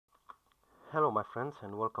Hello my friends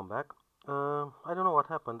and welcome back. I don't know what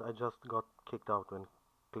happened, I just got kicked out when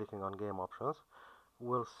clicking on game options.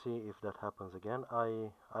 We'll see if that happens again.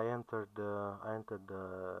 I entered the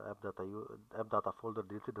app data folder,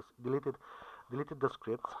 deleted the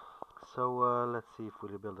scripts. So let's see if we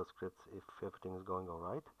rebuild the scripts, if everything is going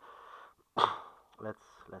alright. Let's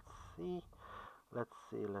see. Let's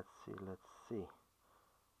see.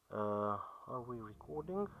 Are we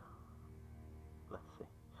recording? Let's see.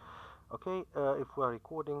 Okay, if we are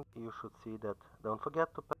recording, you should see that. Don't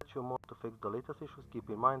forget to patch your mod to fix the latest issues. Keep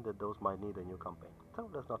in mind that those might need a new campaign. So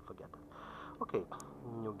let's not forget that. Okay,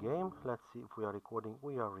 new game. Let's see if we are recording.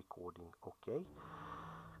 We are recording. Okay.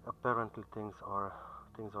 Apparently things are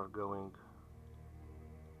going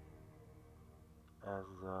as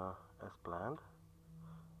planned.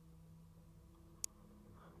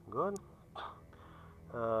 Good.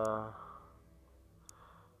 Uh,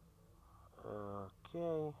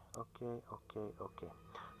 okay.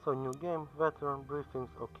 So new game, veteran briefings.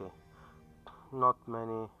 Okay. Not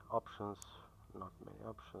many options. Not many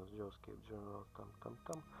options. Just keep general.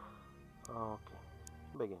 Tum. Okay.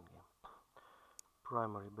 Begin game.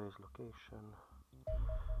 Primary base location.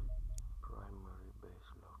 Primary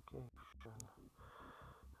base location. Okay. Okay.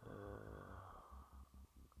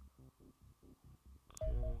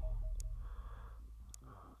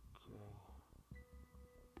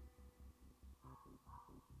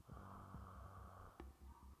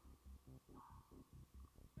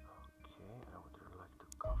 Okay. I would really like to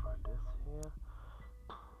cover this here.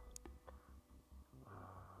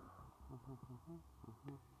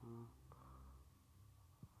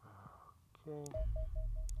 Okay.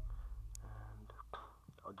 And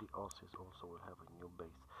the Aussies also will have a new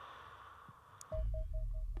base.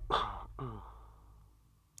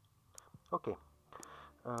 Okay.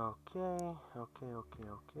 Okay.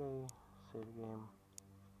 Save game.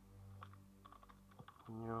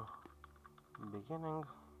 New beginning.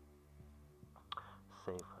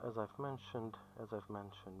 Save. As I've mentioned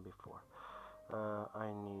before. I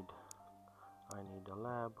need a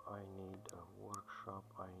lab. I need a workshop.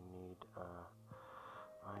 I need a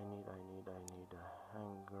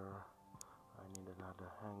hangar. I need another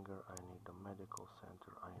hangar. I need a medical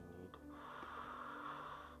center. I need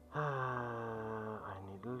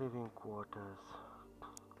living quarters.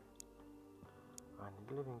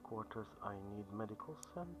 I need medical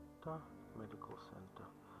center.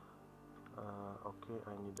 Okay, I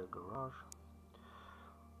need a garage.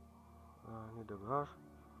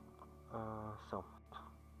 So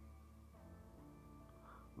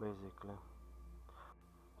basically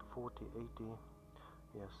 40, 80.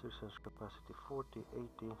 Yes, research capacity 40,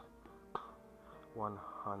 80,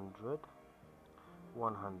 100,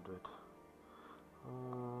 100,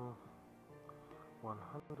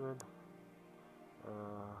 100.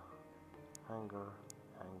 Hangar.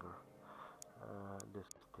 This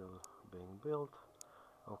is still being built.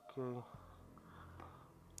 Okay.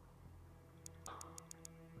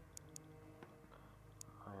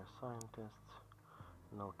 Hire scientists.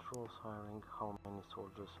 No trolls hiring. How many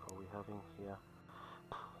soldiers are we having here?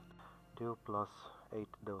 2 plus 8,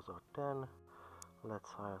 those are 10.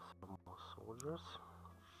 Let's hire some more soldiers.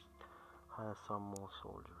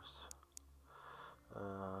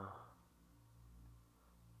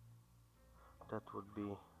 That would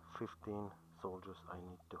be 15 soldiers I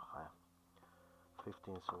need to hire.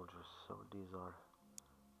 15 soldiers. So these are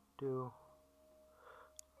 2,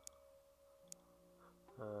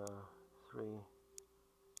 3,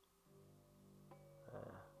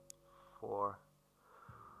 4,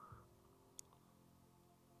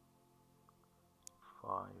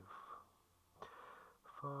 5,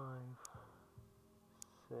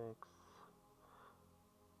 6,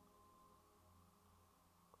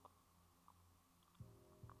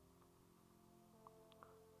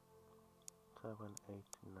 7, 8,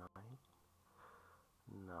 9,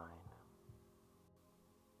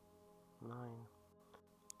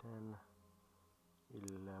 10,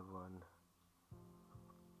 11,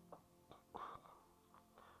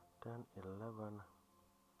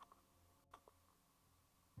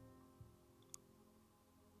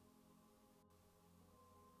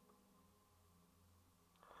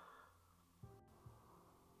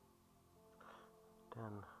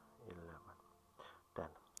 10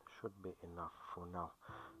 should be enough for now.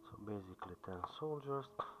 So basically 10 soldiers.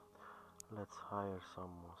 Let's hire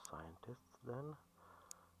some more scientists then.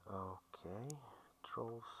 Okay,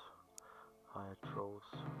 trolls. Hire trolls.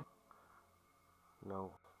 No,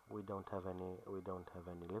 we don't have any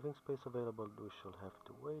living space available. We shall have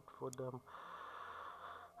to wait for them.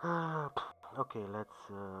 Okay, let's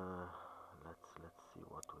see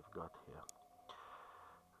what we've got here.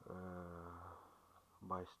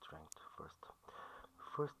 by strength first.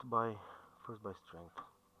 First by strength.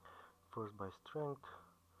 First by strength.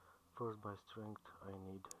 I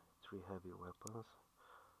need 3 heavy weapons.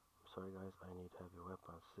 Sorry guys, I need heavy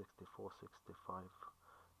weapons. 64, 65.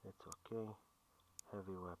 It's okay.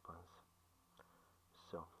 Heavy weapons.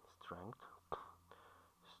 So strength.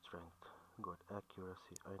 Good.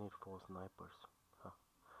 Accuracy. I need 4 snipers. Huh.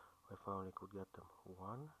 If I only could get them.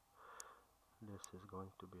 1. This is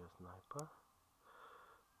going to be a sniper.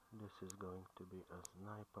 This is going to be a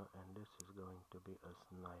sniper, and this is going to be a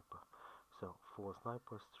sniper. So 4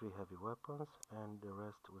 snipers, 3 heavy weapons, and the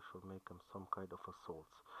rest we shall make them some kind of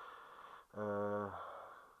assaults.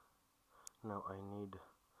 Now I need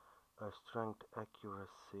a strength,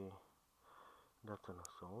 accuracy. That's an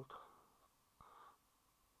assault.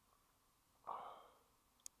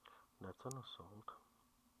 That's an assault.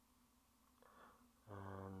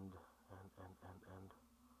 And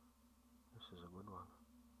this is a good one.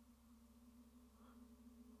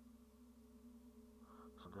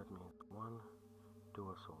 So that means 1,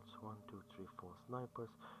 2 assaults. 1, 2, 3, 4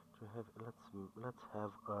 snipers. To have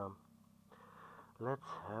let's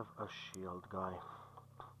have a shield guy.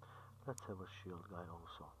 Let's have a shield guy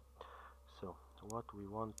also. So what we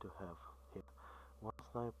want to have here: 1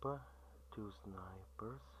 sniper, 2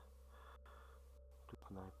 snipers, 2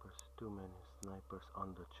 snipers, too many snipers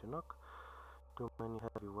on the Chinook, too many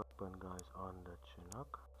heavy weapon guys on the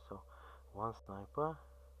Chinook. So 1 sniper,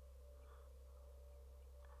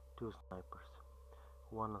 2 snipers,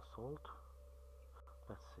 1 assault.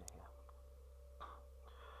 Let's see here.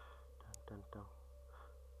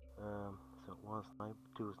 So 1 sniper,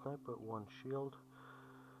 2 sniper, 1 shield.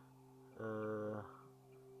 2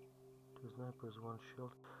 snipers, 1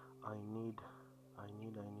 shield. I need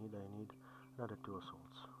another 2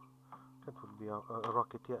 assaults. That would be a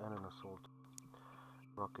rocketeer and an assault.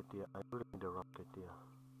 Rocketeer. I really need a rocketeer.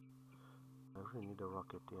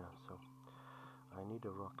 So I need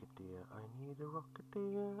a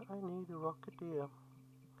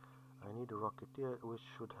rocketeer. Which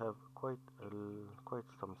should have quite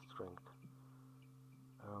some strength.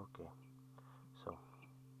 Okay. So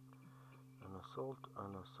an assault.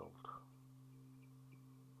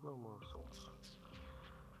 No more assaults.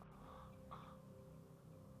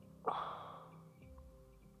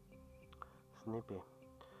 Snippy.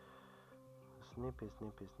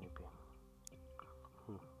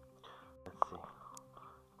 Let's see.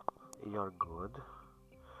 You're good.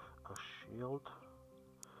 A shield.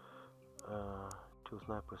 2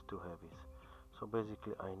 snipers, 2 heavies. So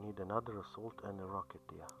basically I need another assault and a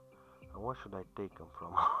rocketeer. And where should I take them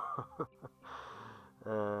from?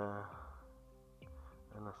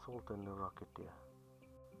 An assault and a rocketeer.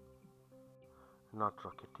 Not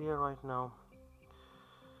rocketeer right now.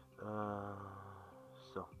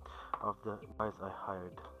 So of the guys I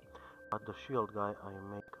hired, but the shield guy I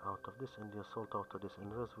make out of this and the assault out of this,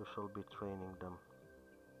 and the rest we shall be training them.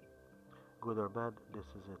 Good or bad, this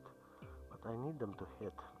is it. But I need them to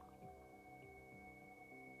hit.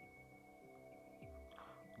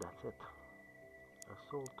 That's it.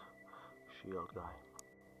 Assault, shield guy.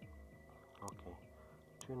 Okay.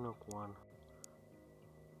 Chinook 1.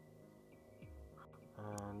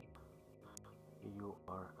 And you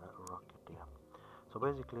are a rocketeer. So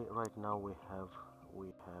basically right now we have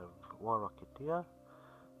 1 rocketeer.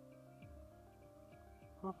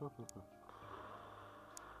 Yes.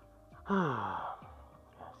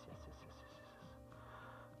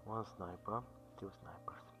 1 sniper, 2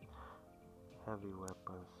 snipers. Heavy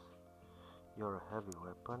weapons. You're a heavy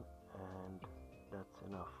weapon, and that's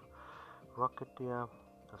enough. Rocketeer,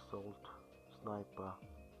 assault, sniper,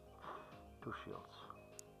 2 shields.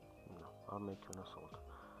 No, I'll make you an assault.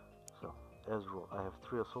 So, as rule, I have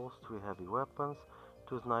 3 assaults, 3 heavy weapons,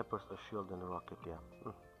 2 snipers, a shield, and a rocketeer.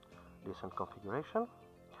 Decent configuration.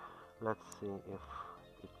 Let's see if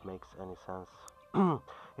it makes any sense.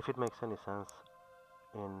 If it makes any sense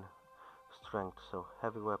in strength. So,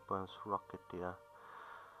 heavy weapons, rocketeer.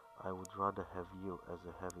 I would rather have you as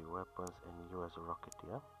a heavy weapons and you as a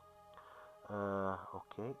rocketeer.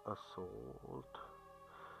 Okay, assault.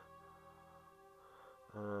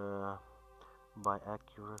 By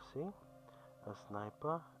accuracy, a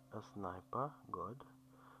sniper, good.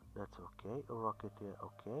 That's okay. A rocketeer,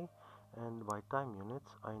 okay. And by time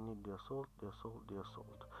units, I need the assault.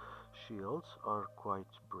 Shields are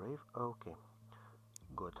quite brave. Okay,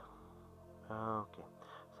 good. Okay,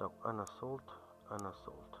 so an assault,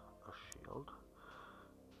 a shield,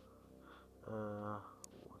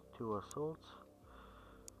 2 assaults,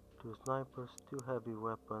 2 snipers, 2 heavy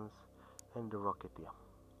weapons, and the rocketeer.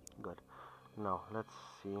 Good. Now let's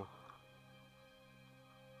see.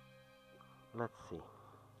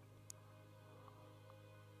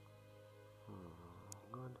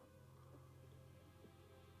 good.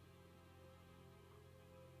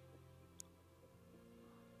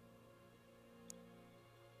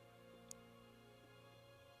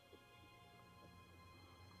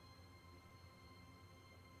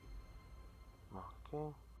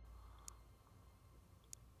 Okay.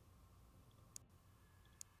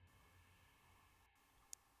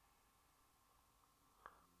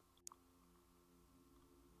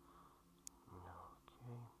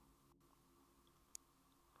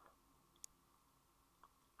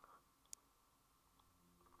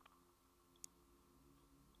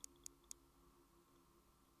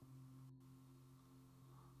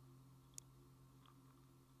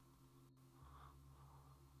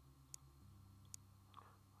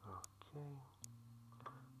 Okay. Okay.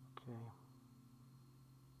 Okay.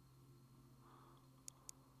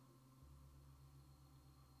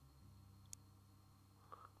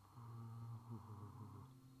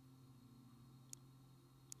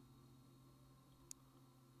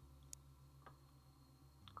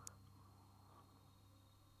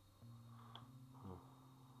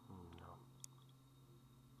 No.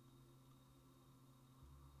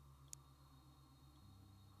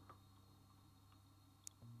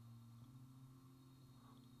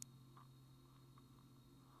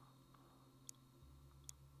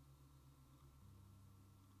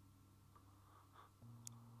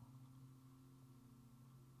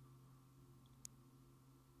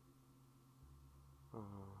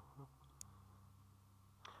 Mhm.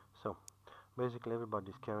 So basically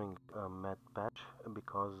everybody's carrying a med patch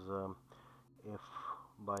because if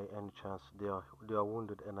by any chance they are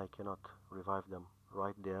wounded and I cannot revive them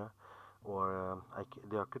right there, or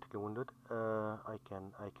they are critically wounded, I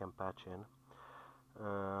can patch in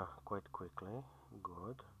quite quickly.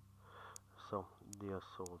 Good. So the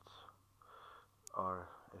assaults are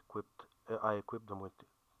equipped. I equip them with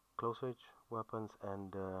close range weapons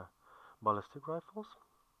and ballistic rifles,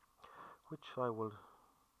 which I will.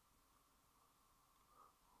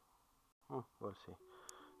 We'll see.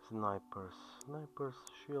 Snipers,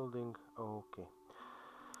 shielding. Okay.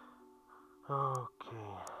 Okay.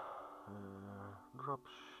 Drop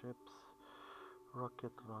ships,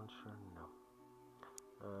 rocket launcher. No.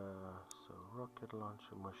 So rocket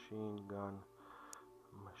launcher, machine gun.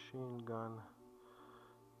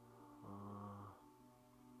 Uh,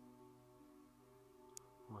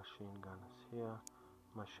 Machine guns here,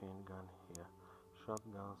 machine gun here.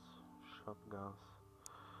 Shotguns.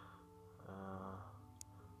 Uh,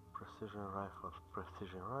 precision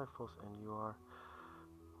rifles, and you are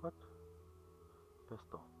what?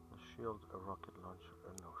 Pistol, a shield, a rocket launcher,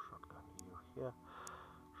 no shotgun. You here,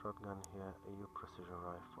 shotgun here, you precision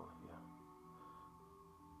rifle here.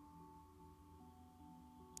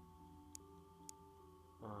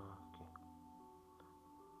 Okay.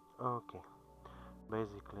 Okay.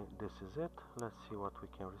 Basically, this is it. Let's see what we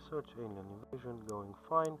can research. Alien invasion going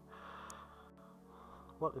fine.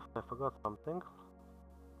 Well, if I forgot something.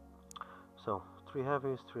 So, 3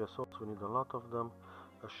 heavies, 3 assaults, we need a lot of them.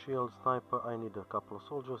 A shield, sniper, I need a couple of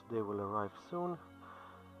soldiers, they will arrive soon.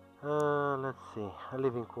 Let's see, a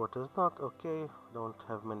living quarters not, okay, don't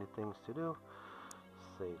have many things to do.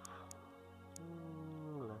 Save.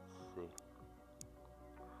 Let's see.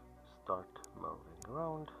 Start moving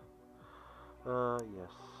around.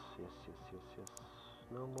 Yes.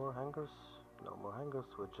 No more hangars,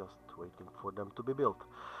 we're just waiting for them to be built.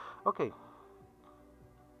 Okay.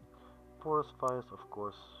 Forest fires, of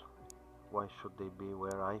course. Why should they be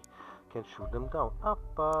where I can shoot them down?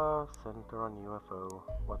 Center on UFO.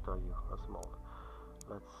 What are you? A small.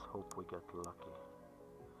 Let's hope we get lucky.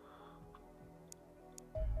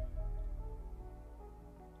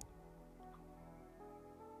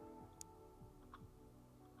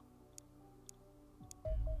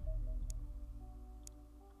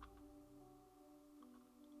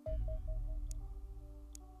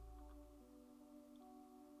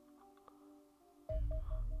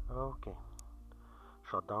 Okay.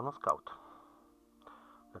 Shot down a scout.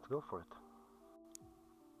 Let's go for it.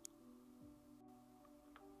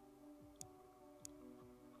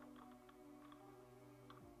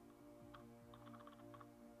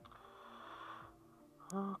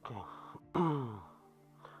 Okay.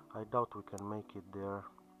 I doubt we can make it there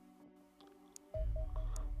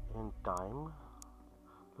in time.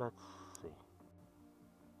 Let's see.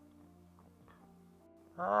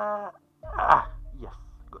 Yes,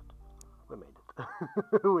 good. We made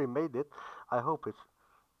it. We made it. I hope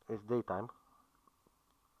it's daytime.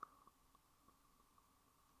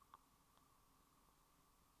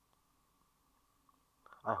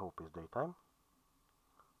 I hope it's daytime.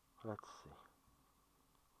 Let's see.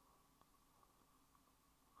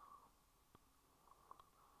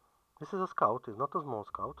 This is a scout, it's not a small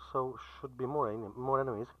scout, so should be more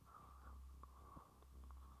enemies.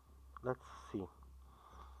 Let's see.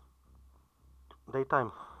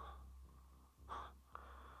 Daytime.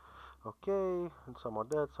 Okay, and some are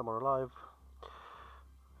dead, some are alive.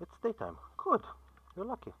 It's daytime. Good. You're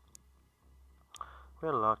lucky.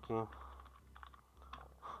 We're lucky.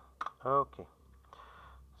 Okay.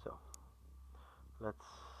 So, let's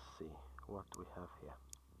see what we have here.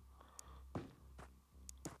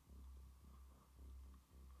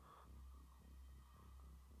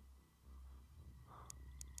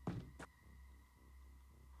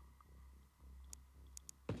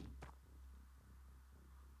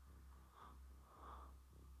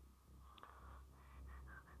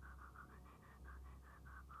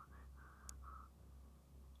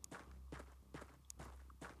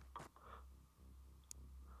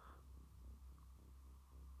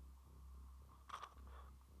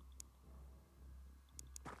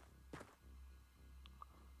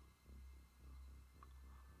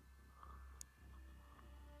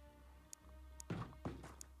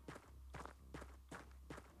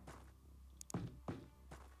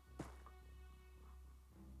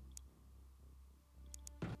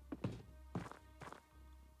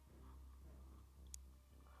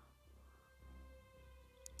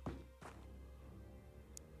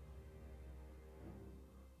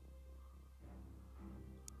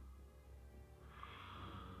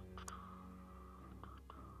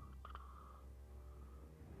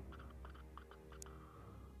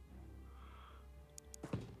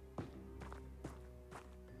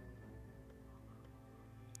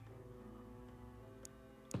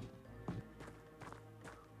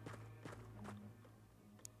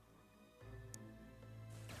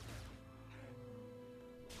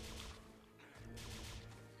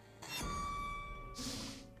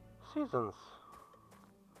 Seasons.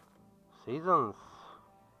 Seasons.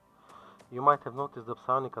 You might have noticed the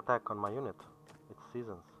psionic attack on my unit. It's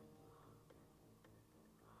seasons.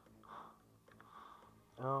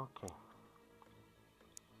 Okay.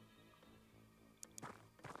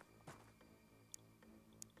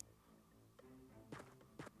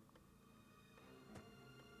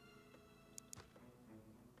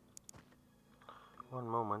 One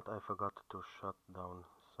moment, I forgot to shut down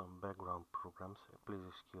some background programs. Please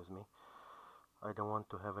excuse me. I don't want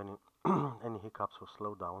to have any any hiccups or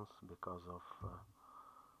slowdowns because of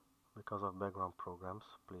background programs.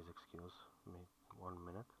 Please excuse me 1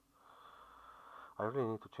 minute. I really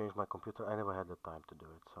need to change my computer. I never had the time to do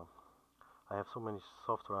it, so I have so many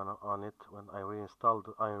software on it. When I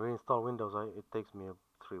reinstall Windows, it takes me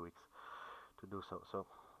 3 weeks to do so. So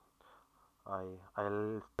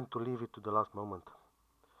I'll tend to leave it to the last moment.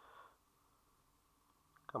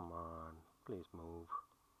 Come on, please move.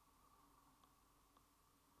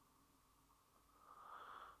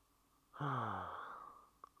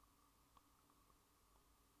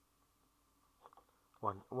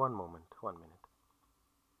 one moment, 1 minute.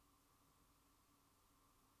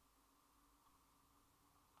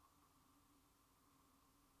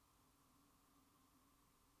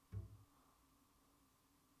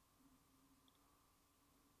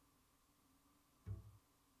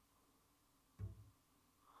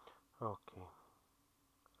 Okay.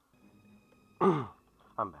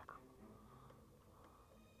 I'm back.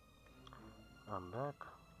 I'm back.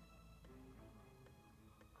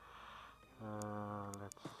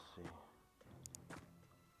 Let's see.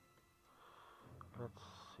 Let's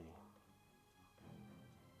see.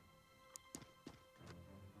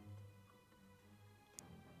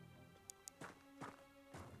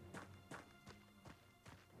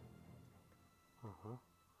 Mhm.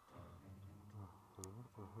 Mhm.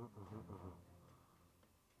 Mhm. Mhm. Mhm.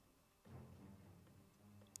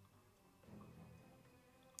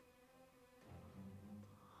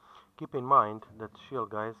 Keep in mind that shield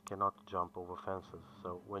guys cannot jump over fences,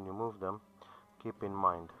 so when you move them, keep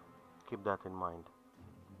that in mind.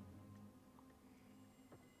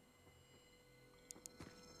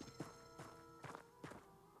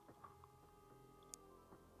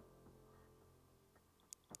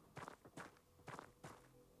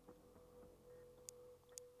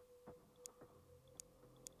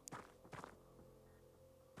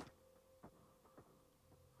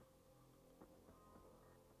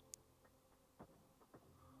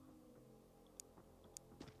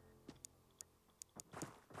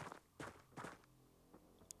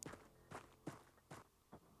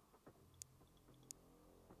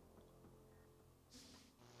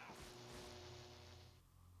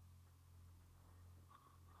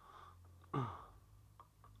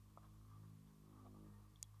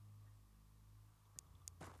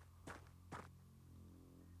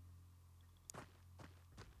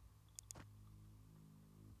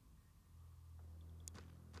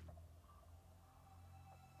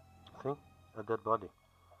 a dead body.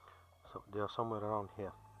 So they are somewhere around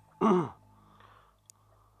here.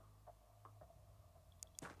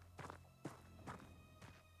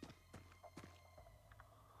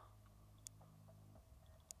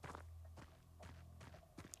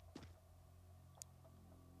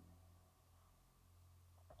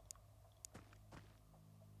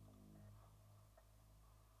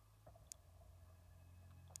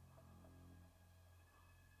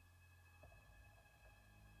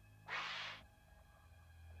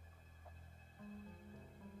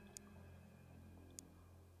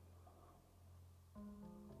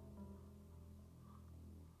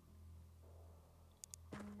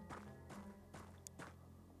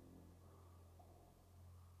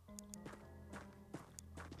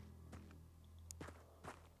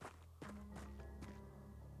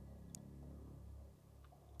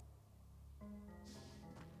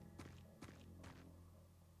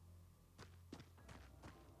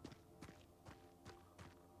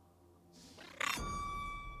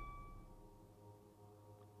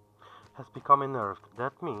 Has become unnerved.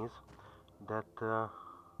 That means that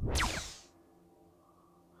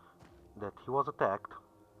that he was attacked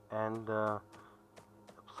and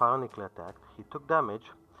psionically attacked. He took damage,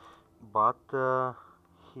 but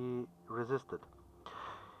he resisted.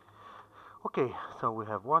 Okay, so we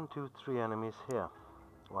have 1, 2, 3 enemies here.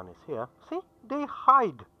 One is here. See, they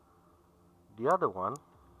hide. The other one,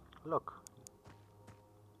 look.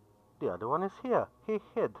 The other one is here. He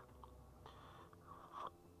hid.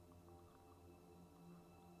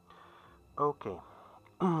 Okay.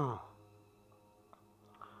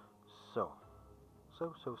 So.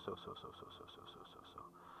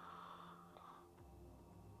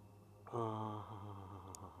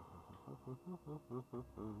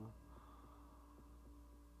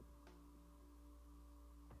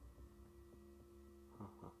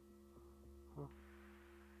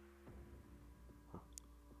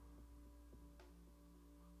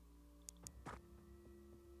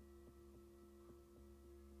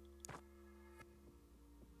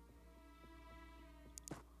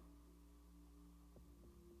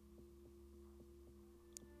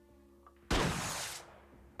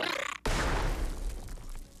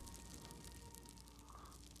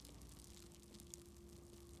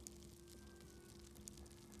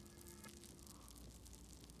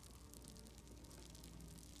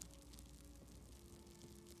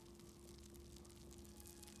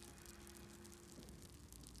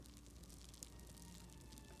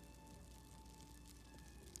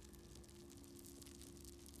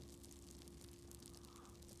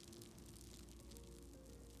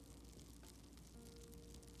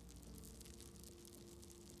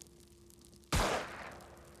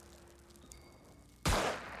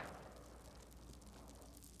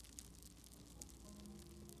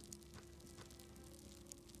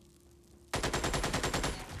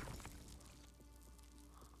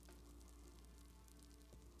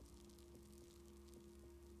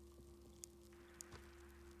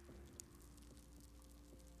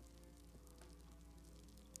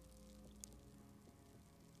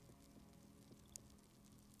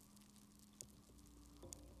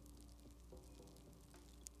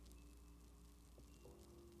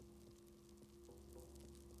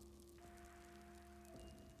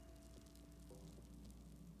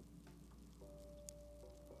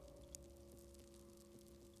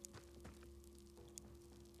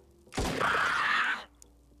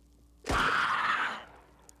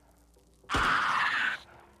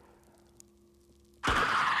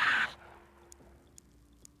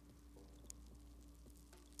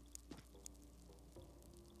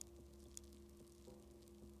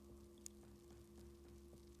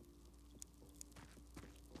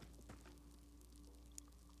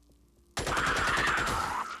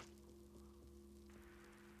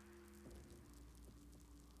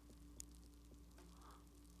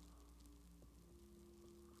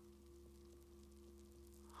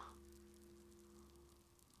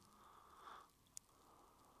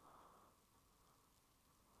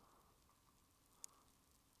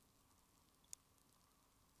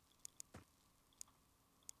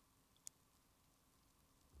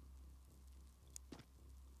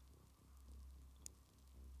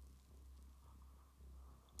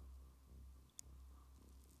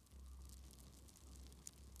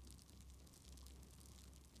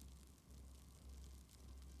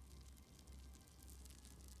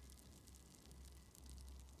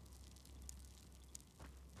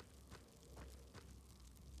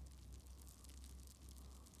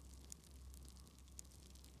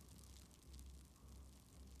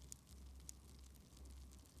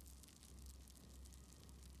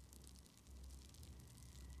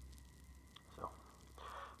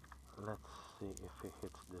 see if he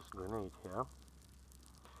hits this grenade here.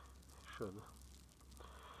 He should.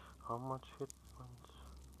 How much hit points?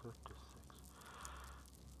 36.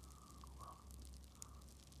 Well,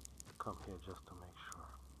 come here just to make sure.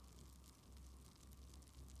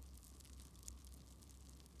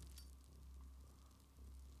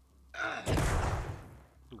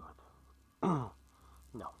 Good.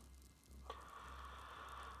 No.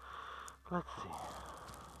 Let's see.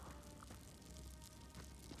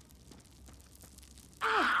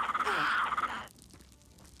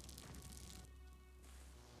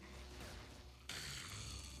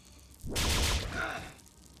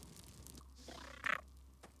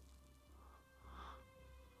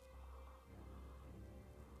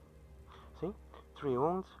 See? 3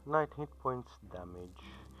 wounds, 9 hit points damage.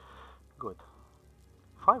 Good.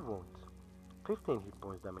 5 wounds, 15 hit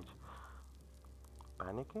points damage.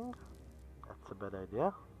 Panicking? That's a bad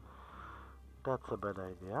idea. That's a bad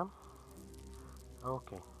idea.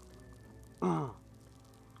 Okay.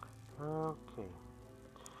 Okay.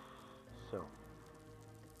 So,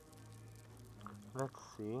 let's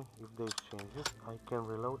see if there's changes. I can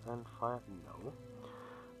reload and fire. No.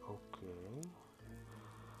 Okay.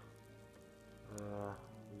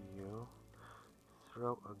 You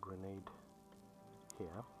throw a grenade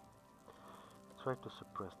here. Try to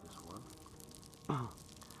suppress this one.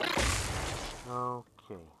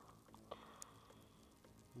 Okay.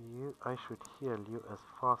 I should heal you as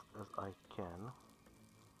fast as I can.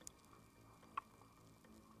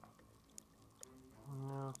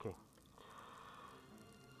 Okay.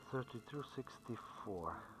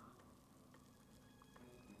 3264.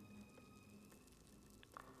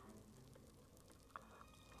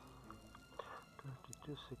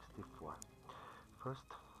 3264. First,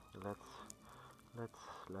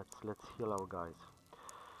 let's heal our guys.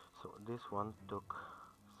 So this one took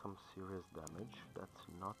some serious damage. That's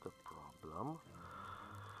not a problem.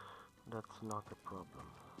 That's not a problem.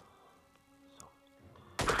 So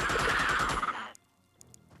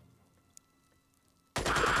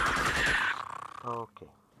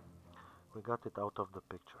okay, we got it out of the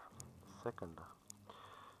picture. Second,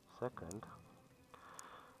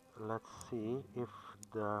 let's see if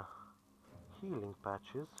the healing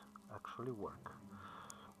patches actually work.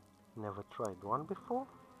 Never tried one before.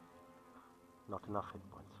 Not enough hit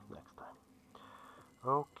points. Next time.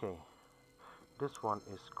 Okay, this one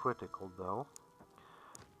is critical though.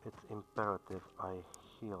 It's imperative I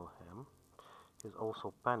heal him. He's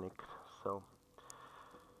also panicked, so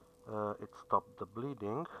it stopped the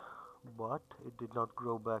bleeding, but it did not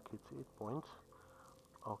grow back its hit points.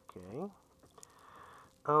 Okay.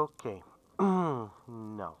 Okay.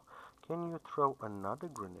 Now, can you throw another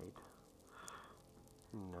grenade?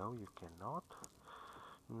 No, you cannot.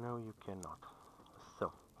 No, you cannot.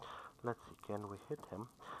 So, let's see, can we hit him?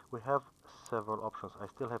 We have several options. I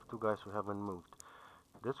still have 2 guys who haven't moved.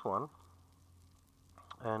 This one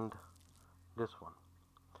and this one.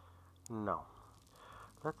 Now,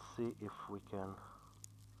 let's see if we can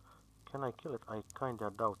I kill it? I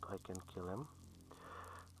kinda doubt I can kill him.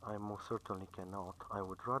 I most certainly cannot. I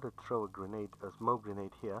would rather throw a grenade, a smoke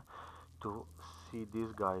grenade here, to see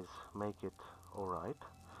these guys make it alright,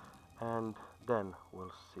 and then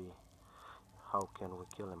we'll see how can we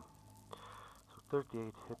kill him. So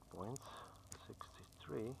 38 hit points,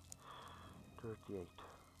 63, 38.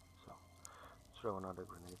 So throw another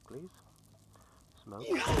grenade, please. Smoke.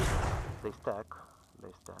 They stack.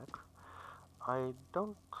 They stack. I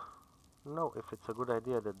don't know if it's a good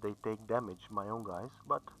idea that they take damage, my own guys,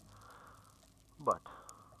 but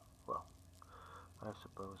well, I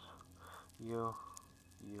suppose you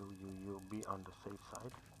be on the safe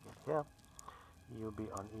side. Get here. You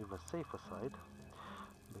be on even safer side,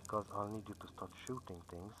 because I'll need you to start shooting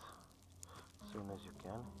things as soon as you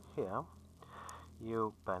can. Here,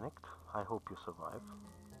 you panicked. I hope you survive.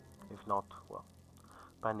 If not, well,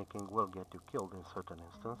 panicking will get you killed in certain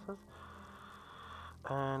instances.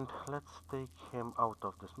 And let's take him out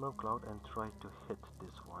of the smoke cloud and try to hit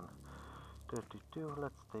this one. 32,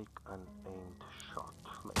 let's take an aimed shot.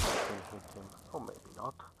 Maybe I can hit him, or maybe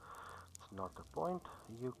not. It's not the point.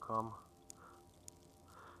 You come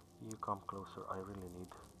closer. I really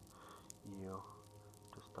need you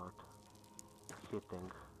to start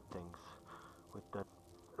hitting things with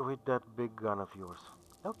that big gun of yours.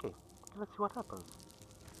 Okay, let's see what happens.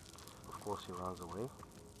 Of course he runs away.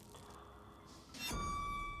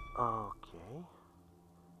 Okay.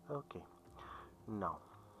 Okay. Now,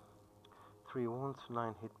 3 wounds,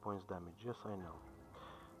 9 hit points damage. Yes, I know.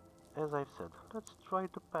 As I've said, let's try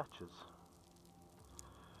the patches.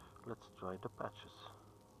 Let's try the patches.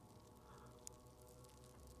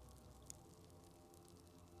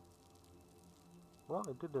 Well,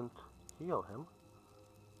 it didn't heal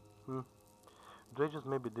him. Dredges,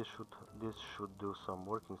 maybe this should do some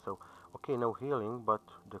working. So, okay, no healing, but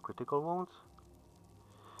the critical wounds,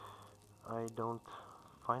 I don't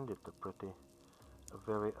find it a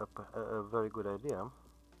very good idea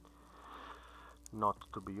not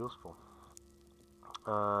to be useful.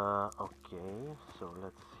 Okay, so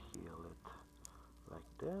let's heal it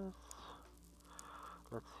like this.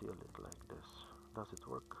 Let's heal it like this. Does it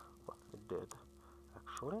work? Well, it did,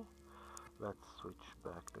 actually. Let's switch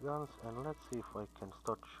back the guns and let's see if I can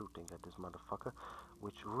start shooting at this motherfucker,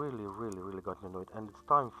 which really got me annoyed. And it's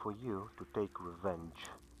time for you to take revenge.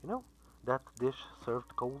 You know, that dish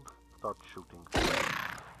served cold, start shooting.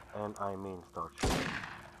 And I mean start shooting.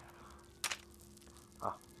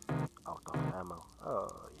 Ah, out of ammo.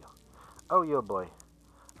 Oh yeah. Oh yeah boy.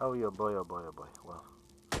 Oh yeah boy, oh boy, oh boy. Well,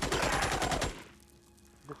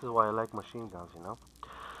 this is why I like machine guns, you know.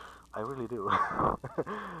 I really do.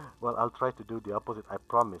 Well, I'll try to do the opposite. I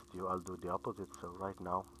promised you I'll do the opposite. So right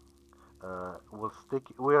now,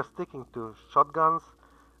 we are sticking to shotguns,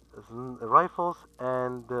 rifles,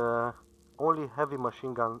 and only heavy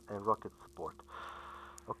machine gun and rocket support.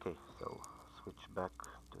 Okay, so switch back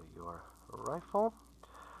to your rifle.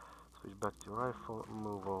 Switch back to your rifle.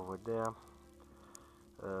 Move over there.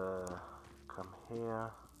 Come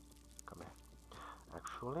here. Come here.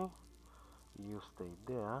 Actually, you stay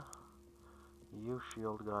there. You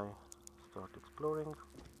shield guy, start exploring.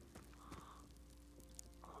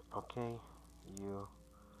 Okay, you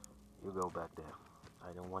go back there.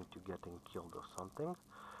 I don't want you getting killed or something.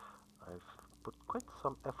 I've put quite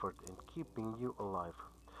some effort in keeping you alive.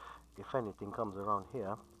 If anything comes around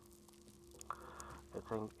here, it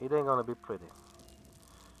ain't gonna be pretty.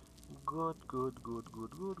 Good.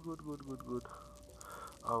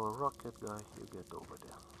 Our rocket guy, you get over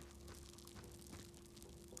there.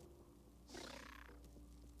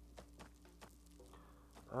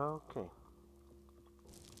 Okay.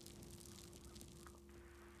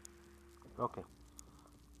 Okay.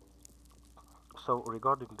 So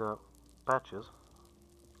regarding the patches,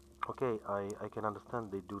 okay, I can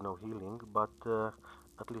understand they do no healing, but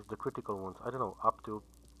at least the critical wounds, I don't know, up to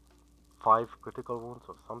 5 critical wounds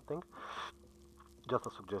or something. Just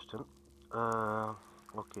a suggestion.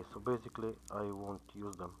 Okay, so basically I won't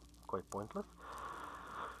use them. Quite pointless.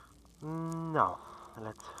 Now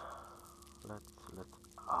let's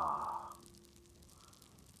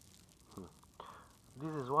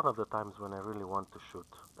This is one of the times when I really want to shoot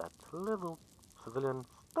that little civilian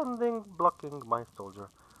standing blocking my soldier.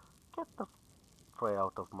 Get the fray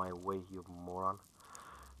out of my way, you moron.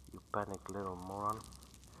 You panic little moron.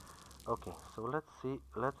 Okay, so let's see,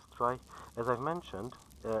 let's try. As I mentioned,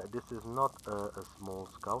 this is not a small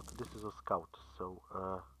scout, this is a scout. So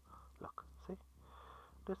look, see,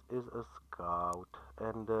 this is a scout,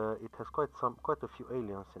 and it has quite a few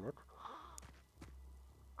aliens in it.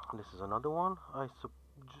 This is another one. I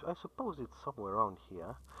suppose it's somewhere around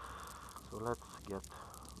here. So let's get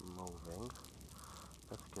moving.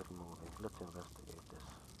 Let's investigate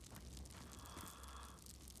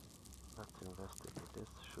this.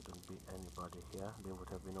 Shouldn't be anybody here. They would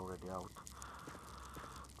have been already out.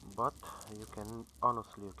 But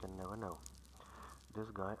honestly, you can never know.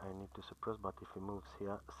 This guy I need to suppress, but if he moves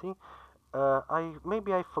here, see,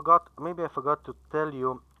 maybe I forgot to tell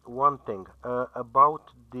you one thing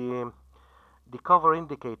about the cover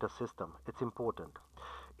indicator system. It's important.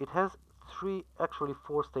 It has actually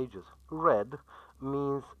four stages. Red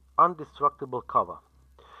means undestructible cover.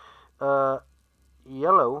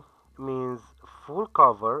 Yellow means full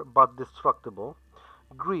cover but destructible.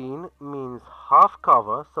 Green means half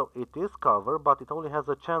cover, so it is cover, but it only has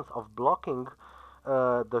a chance of blocking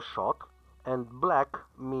the shot. And black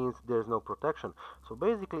means there's no protection. So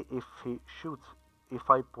basically, if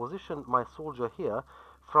I position my soldier here,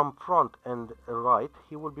 from front and right,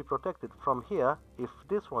 he will be protected. From here, if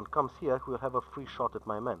this one comes here, he will have a free shot at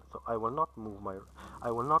my men. So I will not move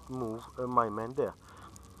my men there.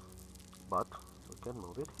 But we can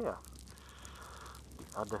move it here. The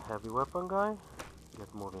other heavy weapon guy,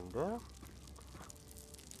 get moving there.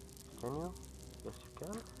 Can you? Yes, you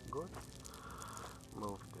can. Good.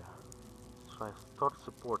 Move there. Start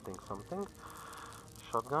supporting something.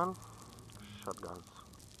 Shotguns,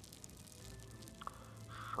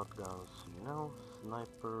 you know.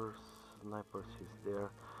 Snipers, he's there.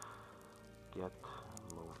 Get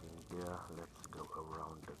moving there. Let's go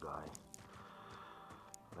around the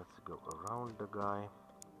guy.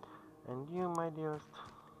 And you, my dearest,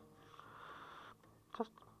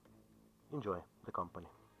 just enjoy the company.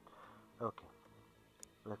 Okay,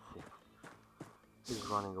 let's see. He's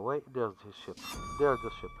running away. There's his ship. There's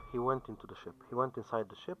the ship. He went into the ship. He went inside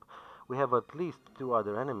the ship. We have at least 2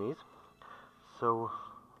 other enemies. So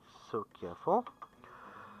careful.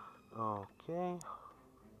 Okay.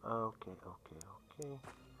 Okay.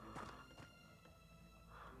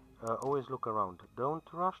 Always look around. Don't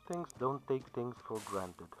rush things. Don't take things for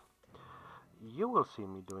granted. You will see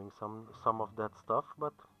me doing some of that stuff,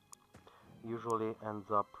 but usually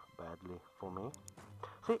ends up badly for me.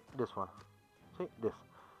 See this one. See this.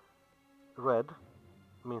 Red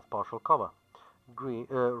means partial cover. Green,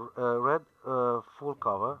 red, full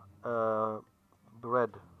cover.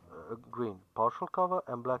 Red, green, partial cover,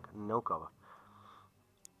 and black, no cover.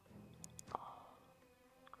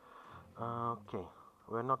 Okay,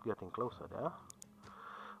 we're not getting closer there.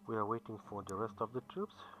 We are waiting for the rest of the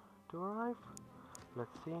troops to arrive.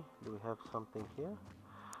 Let's see, do we have something here?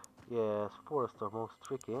 Yes, forests are most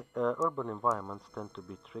tricky. Urban environments tend to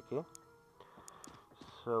be tricky.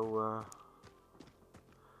 So,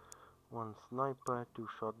 1 sniper, 2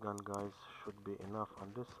 shotgun guys should be enough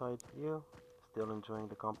on this side. You still enjoying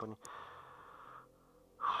the company?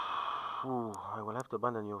 Ooh, I will have to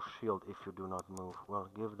abandon your shield if you do not move. Well,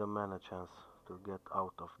 give the man a chance to get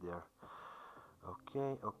out of there.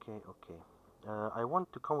 Okay. I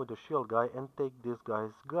want to come with the shield guy and take this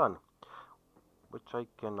guy's gun, which I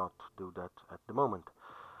cannot do that at the moment.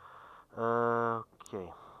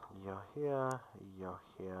 Okay, you're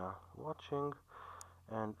here watching,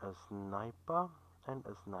 and a sniper,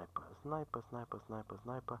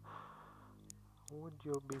 sniper. Would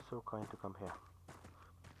you be so kind to come here?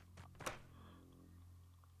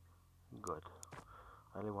 Good.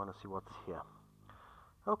 I really want to see what's here.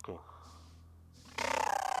 Okay.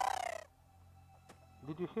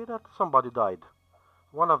 Did you hear that? Somebody died.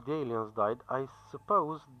 One of the aliens died. I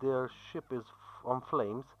suppose their ship is on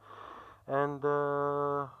flames. And,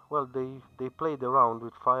 well, they played around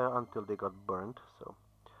with fire until they got burned. So,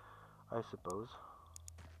 I suppose.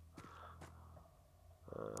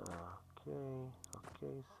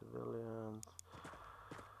 Okay, civilians.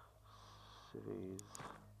 Cities.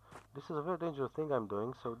 This is a very dangerous thing I'm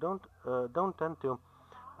doing, so don't tend to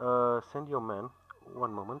send your men.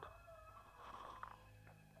 One moment.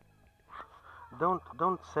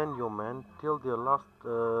 Don't send your men till the last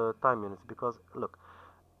time units, because look,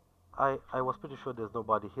 I was pretty sure there's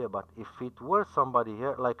nobody here, but if it were somebody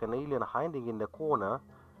here, like an alien hiding in the corner,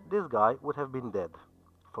 this guy would have been dead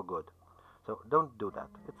for good. So don't do that.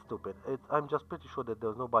 It's stupid. I'm just pretty sure that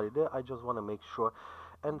there's nobody there. I just want to make sure,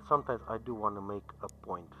 and sometimes I do want to make a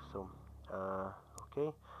point. So,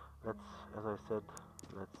 okay, as I said,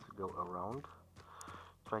 let's go around.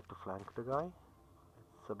 Try to flank the guy.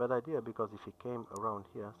 It's a bad idea because if he came around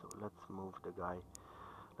here, so let's move the guy.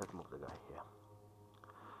 Let's move the guy here.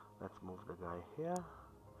 Let's move the guy here.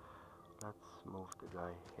 Let's move the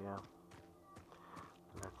guy here.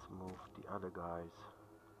 Let's move the other guys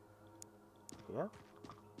here.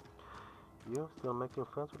 You still making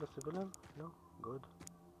friends with a civilian? No? Good.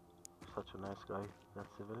 Such a nice guy, that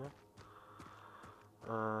civilian.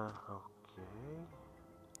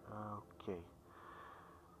 Okay.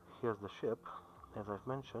 Here's the ship, as I've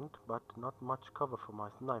mentioned, but not much cover for my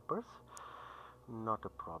snipers. Not a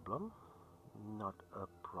problem. Not a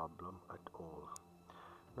problem at all.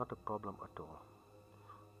 Not a problem at all.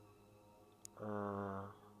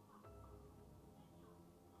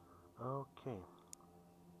 Okay.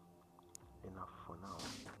 Enough for now.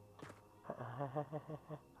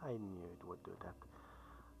 I knew it would do that.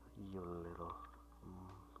 You little...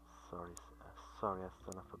 sorry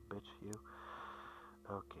son of a bitch, you.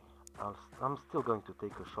 Okay. I'm still going to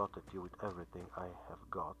take a shot at you with everything I have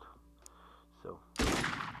got. So...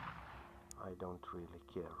 I don't really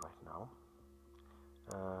care right now.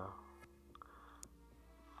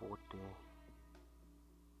 49.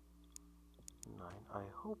 I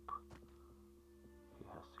hope he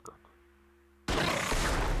has got.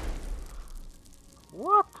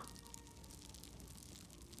 What?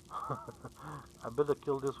 I better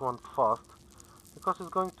kill this one fast because he's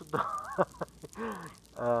going to die.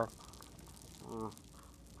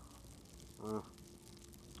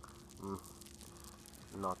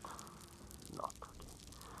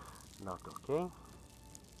 Not okay.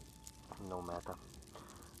 No matter.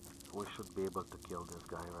 We should be able to kill this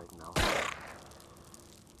guy right now.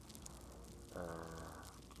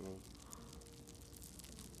 Okay.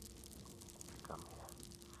 Come here.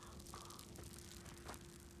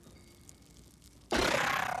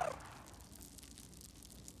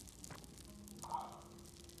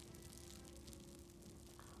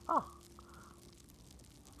 Ah!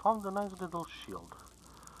 Found a nice little shield.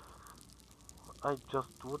 I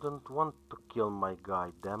just wouldn't want to kill my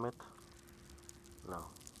guy, damn it.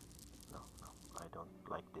 No, no, no. I don't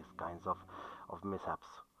like these kinds of mishaps.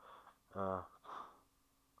 Should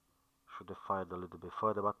have fired a little bit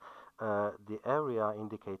further, but the area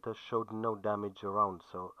indicator showed no damage around,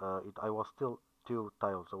 so I was still 2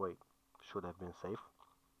 tiles away. Should have been safe.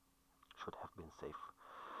 Should have been safe.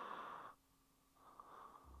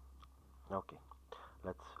 Okay,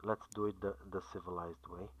 let's do it the civilized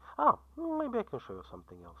way. Ah, maybe I can show you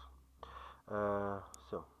something else.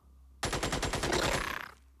 So.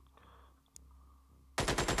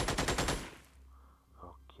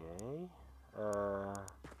 Okay.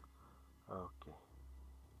 Okay.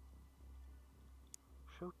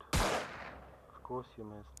 Shoot. Of course you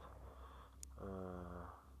missed.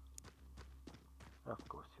 Of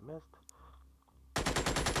course you missed.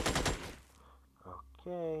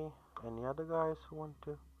 Okay. Any other guys who want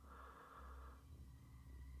to?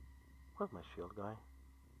 Where's my shield guy?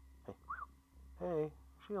 Hey. Hey,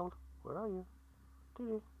 shield. Where are you?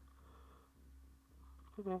 Diddy.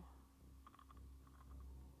 Diddy.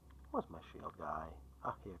 Where's my shield guy?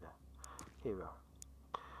 Ah, here we are. Here we are.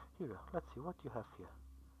 Here we are. Let's see what you have here.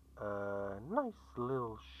 Nice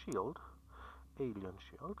little shield. Alien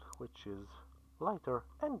shield, which is lighter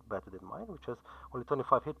and better than mine, which has only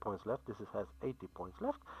 25 hit points left. This has 80 points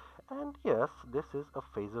left. And yes, this is a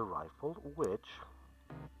phaser rifle, which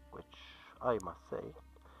I must say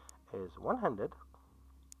is one-handed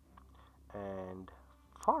and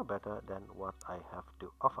far better than what I have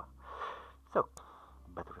to offer. So,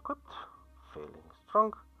 better equipped, feeling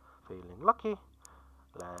strong, feeling lucky.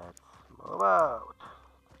 Let's move out.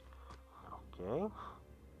 Okay.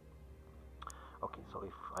 Okay, so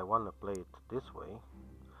if I want to play it this way,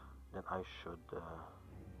 then I should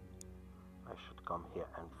come here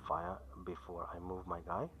and fire before I move my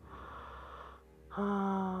guy.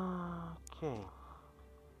 Okay.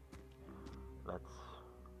 Let's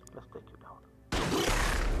take you down.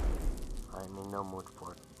 I'm in no mood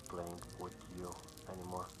for playing with you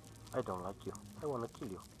anymore. I don't like you. I want to kill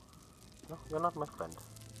you. No, you're not my friend.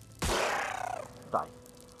 Die.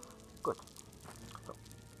 Good. So,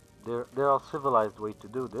 there are civilized ways to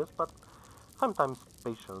do this, but sometimes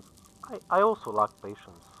patience. I also lack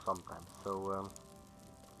patience sometimes, so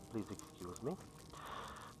please excuse me.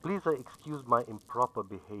 Please excuse my improper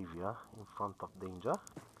behavior in front of danger.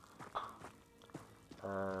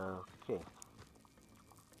 Okay.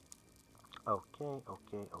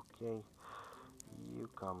 Okay. You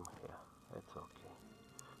come here. It's okay.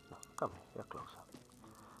 No, come here. You're closer.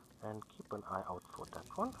 And keep an eye out for that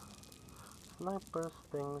one. Snipers,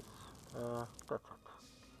 things. That's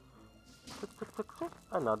it. See?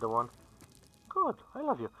 Another one. Good. I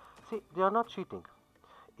love you. See, they are not cheating.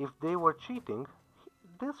 If they were cheating,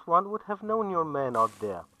 this one would have known your man out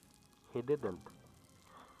there. He didn't.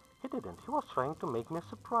 He didn't. He was trying to make me a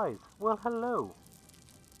surprise. Well, hello.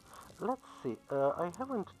 Let's see. I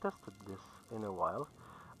haven't tested this in a while.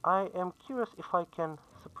 I am curious if I can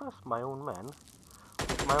suppress my own man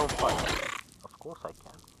with my own fire. Of course I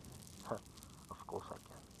can. Of course I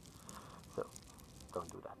can. So, don't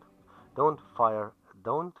do that. Don't fire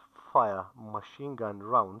machine gun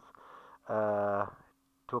rounds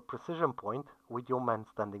to a precision point with your man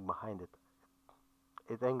standing behind it.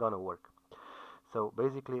 It ain't gonna work. So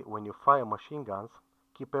basically, when you fire machine guns,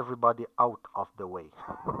 keep everybody out of the way.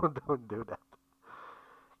 Don't do that.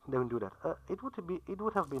 Don't do that. It would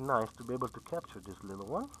have been nice to be able to capture this little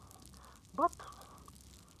one, but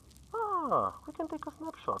we can take a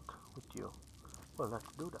snapshot with you. Well,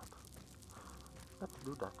 let's do that. Let's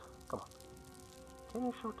do that. Come on. Can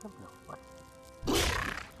you shoot him? No. What?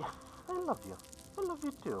 Yes, I love you. I love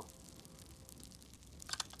you too.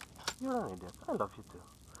 You're an idiot. I love you too.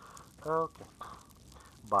 Okay.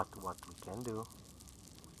 But what we can do, we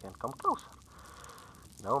can come closer.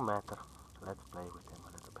 No matter. Let's play with him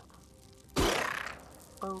a little bit.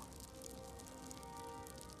 Oh.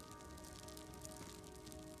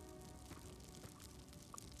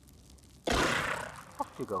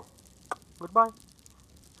 Off you go. Goodbye.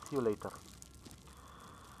 See you later.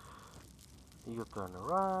 You turn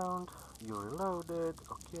around. You reload it.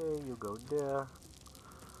 Okay, you go there.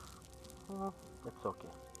 It's okay.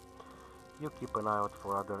 You keep an eye out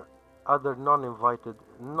for other non-invited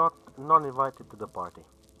to the party.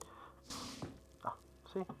 Ah,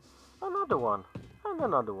 see? Another one. And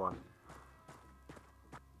another one.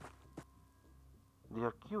 They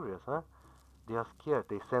are curious, huh? They are scared.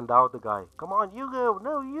 They send out the guy. Come on, you go.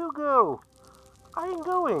 No, you go. I ain't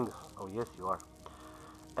going. Oh, yes, you are.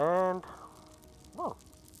 And, well,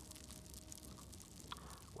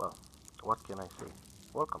 what can I say?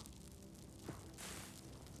 Welcome.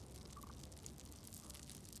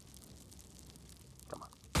 Come on.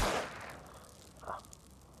 Ah,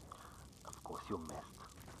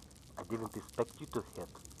 didn't expect you to hit.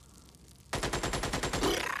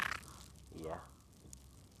 Yeah.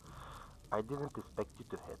 I didn't expect you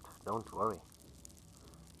to hit. Don't worry.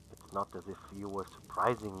 It's not as if you were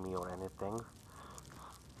surprising me or anything.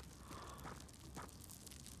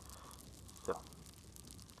 So.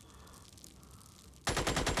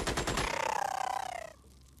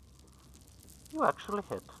 You actually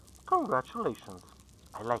hit. Congratulations.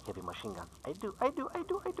 I like heavy machine guns. I do.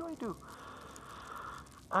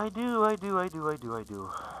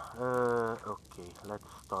 Okay, let's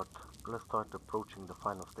start approaching the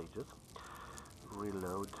final stages.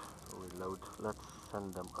 Reload. Let's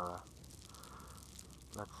send them a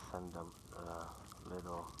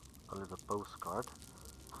little postcard.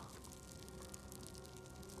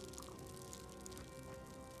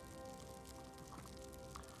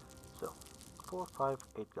 So 4, 5,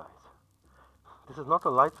 8 guys. This is not a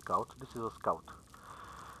light scout, this is a scout.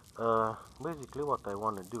 Basically what I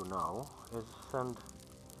want to do now is send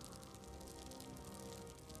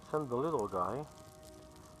the little guy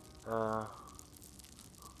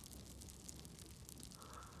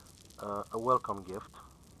a welcome gift.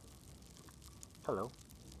 Hello.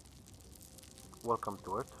 Welcome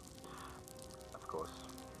to Earth. Of course.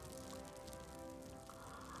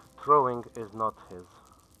 Throwing is not his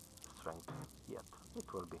strength yet.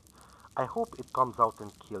 It will be. I hope it comes out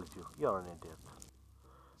and kills you. You're an idiot.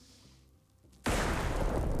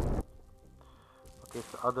 Okay,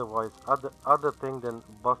 so otherwise, other thing than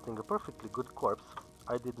busting a perfectly good corpse,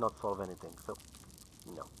 I did not solve anything. So,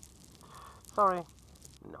 no. Sorry.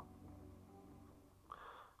 No.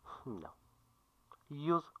 No.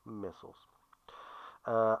 Use missiles.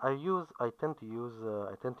 I tend to use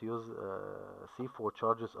C4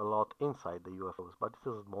 charges a lot inside the UFOs, but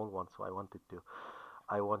this is a small one, so I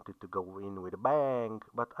wanted to go in with a bang,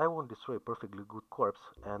 but I won't destroy a perfectly good corpse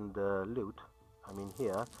and loot. I mean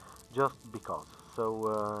here, just because.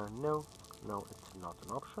 So no, it's not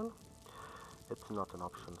an option. It's not an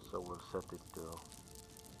option. So we'll set it to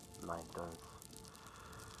 9 turns.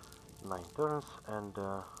 9 turns and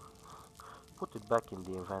put it back in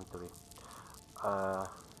the inventory.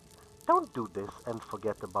 Don't do this and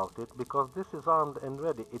forget about it, because this is armed and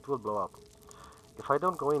ready. It will blow up. If I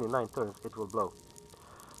don't go in 9 turns, it will blow.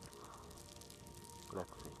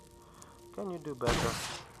 Let's see. Can you do better?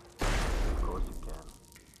 Of course you can.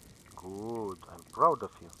 Good. I'm proud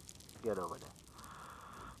of you. Get over there.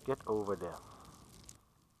 Get over there.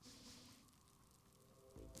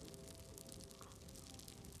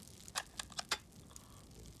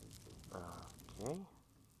 Okay.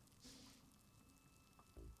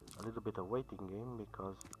 A little bit of waiting game,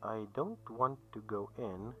 because I don't want to go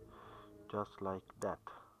in just like that.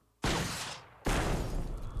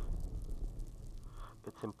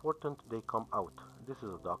 It's important they come out. This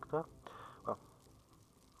is a doctor. Well,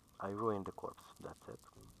 I ruined the corpse. That's it.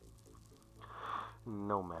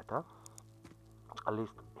 No matter. At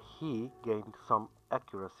least he gained some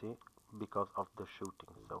accuracy because of the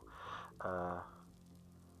shooting. So,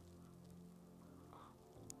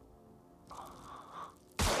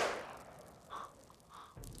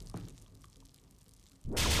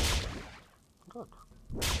 good.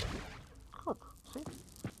 Good. See?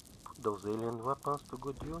 Put those alien weapons to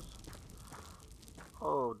good use.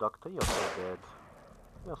 Oh, Doctor, you're so dead.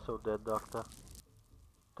 You're so dead, Doctor.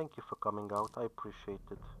 Thank you for coming out. I appreciate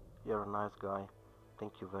it. You're a nice guy.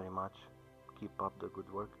 Thank you very much. Keep up the good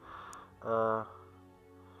work.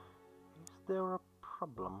 Is there a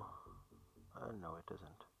problem? No, it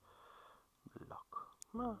isn't. Lock.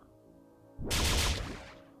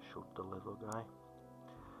 Shoot the little guy.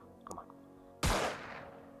 Come on.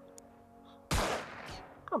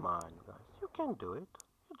 Come on, you guys. You can do it.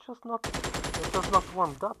 You're just not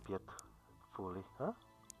warmed up yet fully, huh?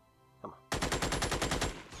 Come on.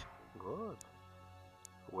 Good.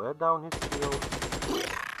 Wear down his shield.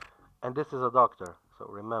 And this is a doctor, so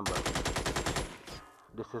remember,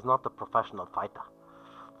 this is not a professional fighter.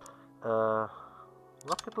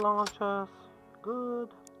 Rocket launchers,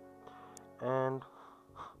 good. And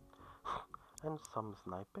some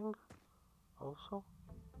sniping also,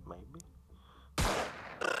 maybe.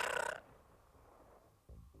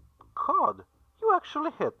 God, you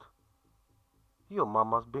actually hit. Your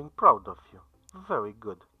mama's being proud of you. Very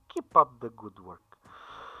good. Keep up the good work.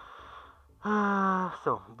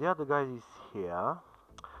 So, the other guy is here.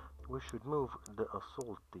 We should move the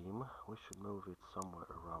assault team. We should move it somewhere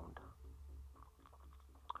around.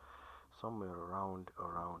 Somewhere around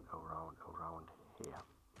here.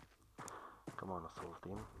 Come on, assault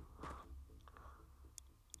team.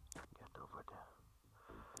 Get over there.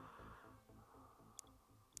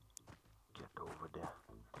 Get over there.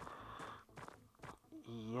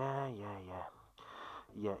 Yeah,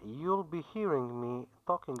 you'll be hearing me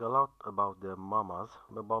talking a lot about the mamas,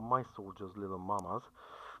 about my soldiers' little mamas,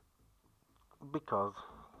 because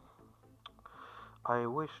I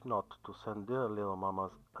wish not to send their little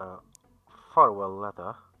mamas a farewell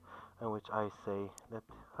letter in which I say that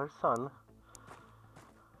her son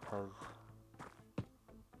has...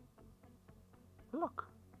 Look,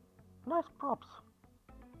 nice props.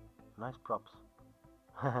 Nice props.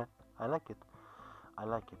 I like it. I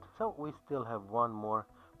like it. So we still have one more.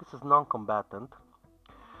 This is non-combatant.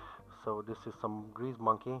 So this is some grease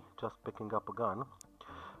monkey just picking up a gun,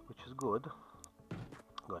 which is good.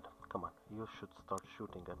 Good. Come on. You should start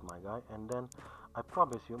shooting at my guy, and then I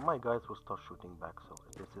promise you, my guys will start shooting back. So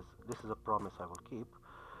this is a promise I will keep.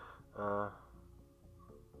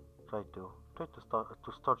 Try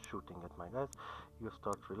to start shooting at my guys. You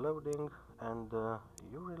start reloading, and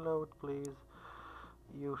you reload, please.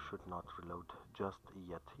 You should not reload just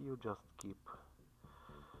yet. You just keep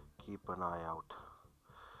an eye out.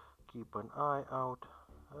 Keep an eye out,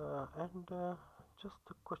 and just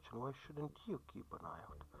a question: why shouldn't you keep an eye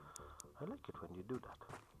out? I like it when you do that.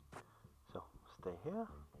 So stay here,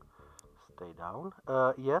 stay down.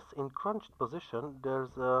 Yes, in crunched position,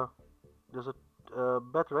 there's a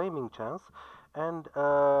better aiming chance, and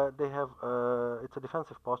they have it's a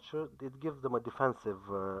defensive posture. It gives them a defensive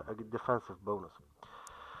bonus.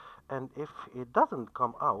 And if it doesn't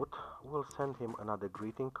come out, we'll send him another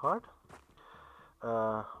greeting card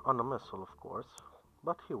on a missile, of course.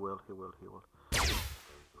 But he will.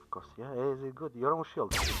 Of course, yeah. Is it good? Your own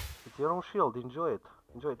shield. It's your own shield. Enjoy it.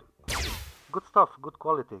 Enjoy it. Good stuff. Good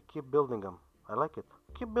quality. Keep building them. I like it.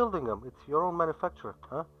 Keep building them. It's your own manufacturer,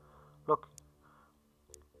 huh? Look.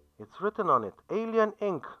 It's written on it. Alien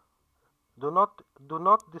ink. Do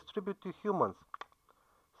not distribute to humans.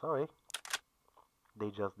 Sorry. They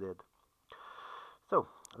just did. So,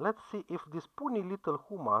 let's see if these puny little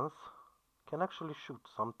humans can actually shoot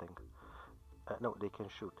something. No, they can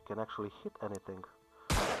shoot. Can actually hit anything.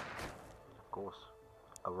 Of course.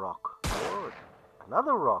 A rock. Good.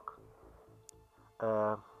 Another rock.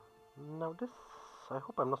 Now this... I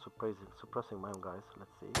hope I'm not suppressing my own guys.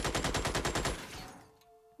 Let's see.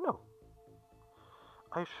 No.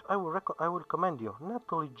 I will commend you.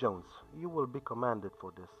 Natalie Jones. You will be commended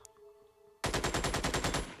for this.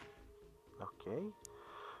 Okay,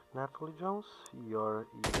 Natalie Jones, you're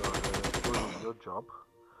doing your job.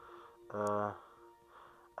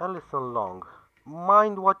 Alison Long,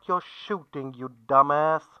 mind what you're shooting, you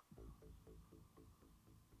dumbass.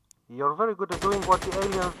 You're very good at doing what the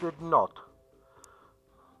aliens did not.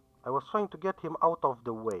 I was trying to get him out of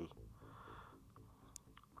the way.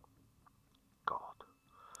 God.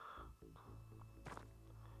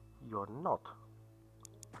 You're not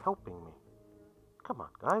helping me. Come on,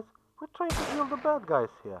 guys. We're trying to kill the bad guys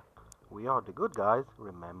here. We are the good guys,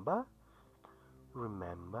 remember?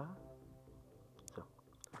 Remember? So,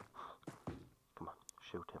 come on,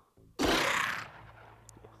 shoot him.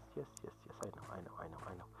 Yes, I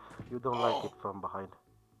know. You don't like it from behind.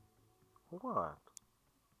 What?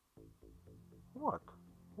 What?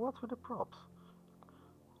 What's with the props?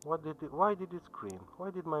 Why did it scream? Why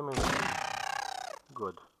did my man scream?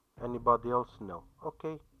 Good. Anybody else? No.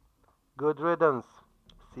 Okay. Good riddance.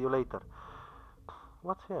 See you later.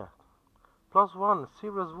 What's here? +1,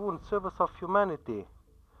 serious wound, service of humanity.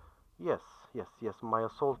 Yes. My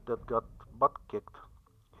assault that got butt kicked.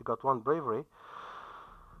 He got 1 bravery.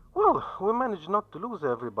 Well, we managed not to lose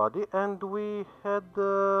everybody, and we had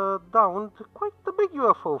downed quite a big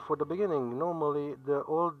UFO for the beginning. Normally,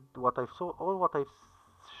 all what I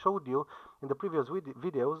showed you in the previous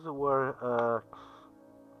videos were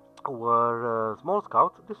small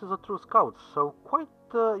scouts. This is a true scout, so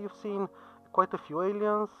you've seen quite a few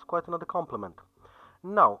aliens, quite another compliment.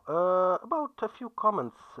 Now, about a few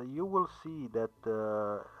comments, you will see that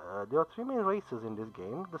there are 3 main races in this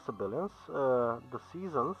game: the civilians, the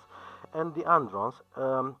seasons, and the androns,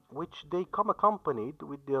 which they come accompanied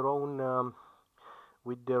with their own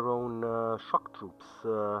shock troops.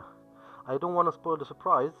 I don't want to spoil the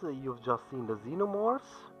surprise. You've just seen the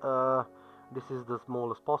xenomorphs. This is the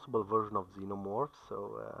smallest possible version of xenomorphs,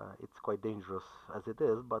 so it's quite dangerous as it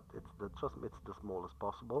is, but trust me, it's the smallest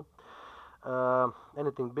possible.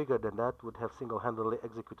 Anything bigger than that would have single-handedly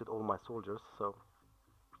executed all my soldiers, so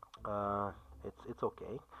it's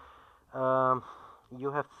okay.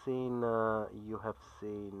 You have seen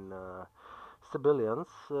civilians.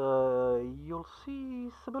 You'll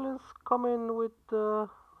see civilians come in with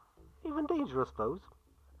even dangerous foes.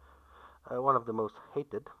 One of the most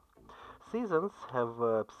hated. Seasons have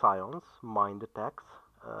psions, mind attacks.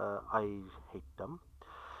 I hate them.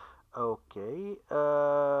 Okay.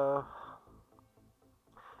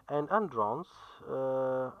 And drones,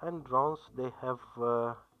 they have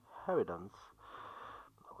inheritance.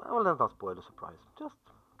 Well, let's not spoil the surprise. Just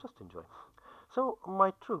enjoy. So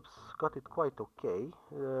my troops got it quite okay.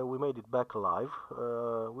 We made it back alive.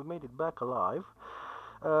 We made it back alive.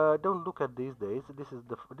 Don't look at these days. This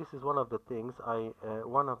is one of the things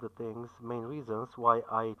one of the things main reasons why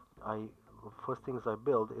I first things I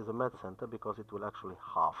build is a med center, because it will actually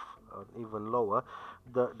half, even lower,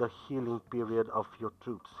 the healing period of your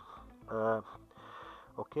troops. Uh,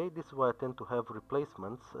 okay, this is why I tend to have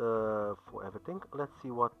replacements for everything. Let's see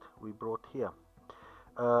what we brought here.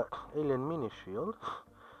 Uh, Alien mini shield.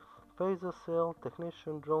 Phaser cell,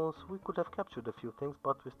 technician, drones. We could have captured a few things,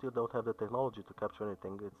 but we still don't have the technology to capture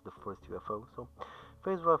anything. It's the first UFO. So,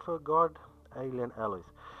 phase rifle, guard, alien alloys.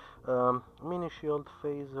 Mini shield,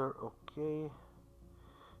 phaser, okay.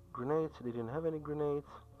 Grenades, they didn't have any grenades.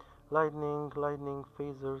 Lightning,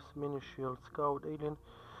 phasers, mini shield, scout, alien,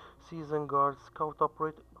 season guard, scout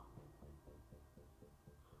operator.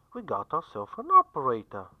 We got ourselves an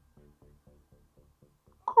operator.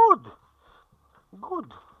 Good,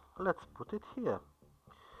 good. Let's put it here.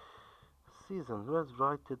 Season, let's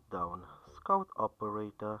write it down. Scout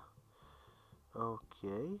operator.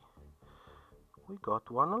 Okay, we got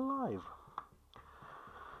one alive.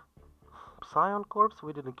 Psion corpse,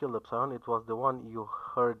 we didn't kill the Psion, it was the one you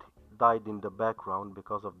heard died in the background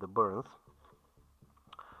because of the burns.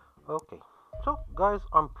 Okay, so guys,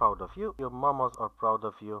 I'm proud of you. Your mamas are proud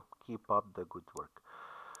of you. Keep up the good work.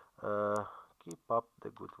 Keep up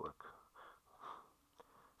the good work.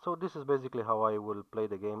 So this is basically how I will play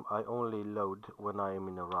the game. I only load when I am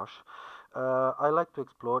in a rush. I like to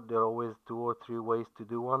explore. There are always 2 or 3 ways to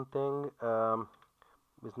do one thing.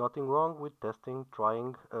 There's nothing wrong with testing,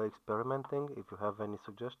 trying, experimenting. If you have any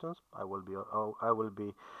suggestions, I will be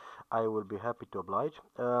happy to oblige.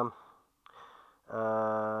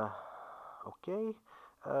 Uh, okay.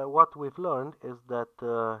 What we've learned is that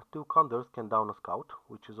 2 condors can down a scout,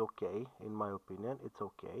 which is okay, in my opinion. It's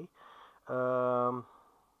okay. Um,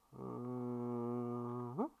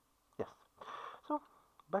 yes. So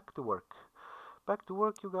back to work. Back to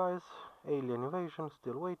work, you guys. Alien invasion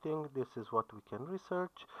still waiting. This is what we can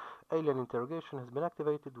research. Alien interrogation has been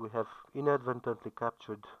activated. We have inadvertently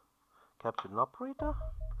captured an operator.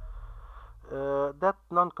 That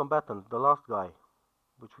non-combatant, the last guy,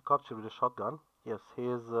 which we captured with a shotgun. Yes, he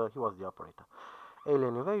was the operator.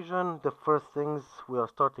 Alien invasion. The first things we are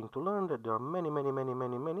starting to learn that there are many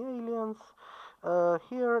aliens.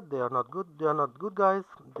 Here they are not good. They are not good guys.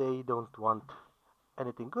 They don't want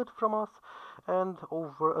anything good from us, and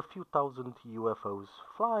over a few thousand UFOs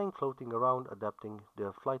flying, floating around, adapting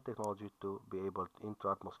their flight technology to be able to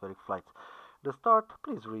intra-atmospheric flights. The start,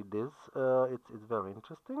 please read this. It's very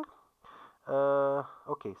interesting.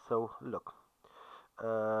 Okay, so look.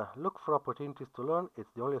 Look for opportunities to learn. It's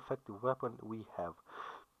the only effective weapon we have.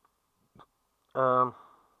 Um,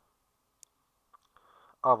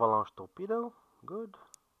 Avalanche torpedo, good.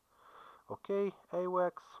 Okay,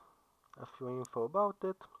 AWACS, a few info about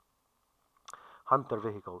it. Hunter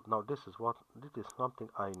vehicle. Now this is something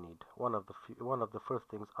I need. One of the first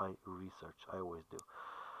things I research. I always do.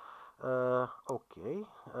 Okay.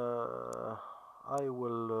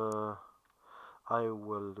 I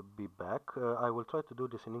will be back. I will try to do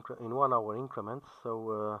this in 1 hour increments.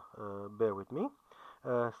 So bear with me.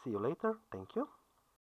 See you later. Thank you.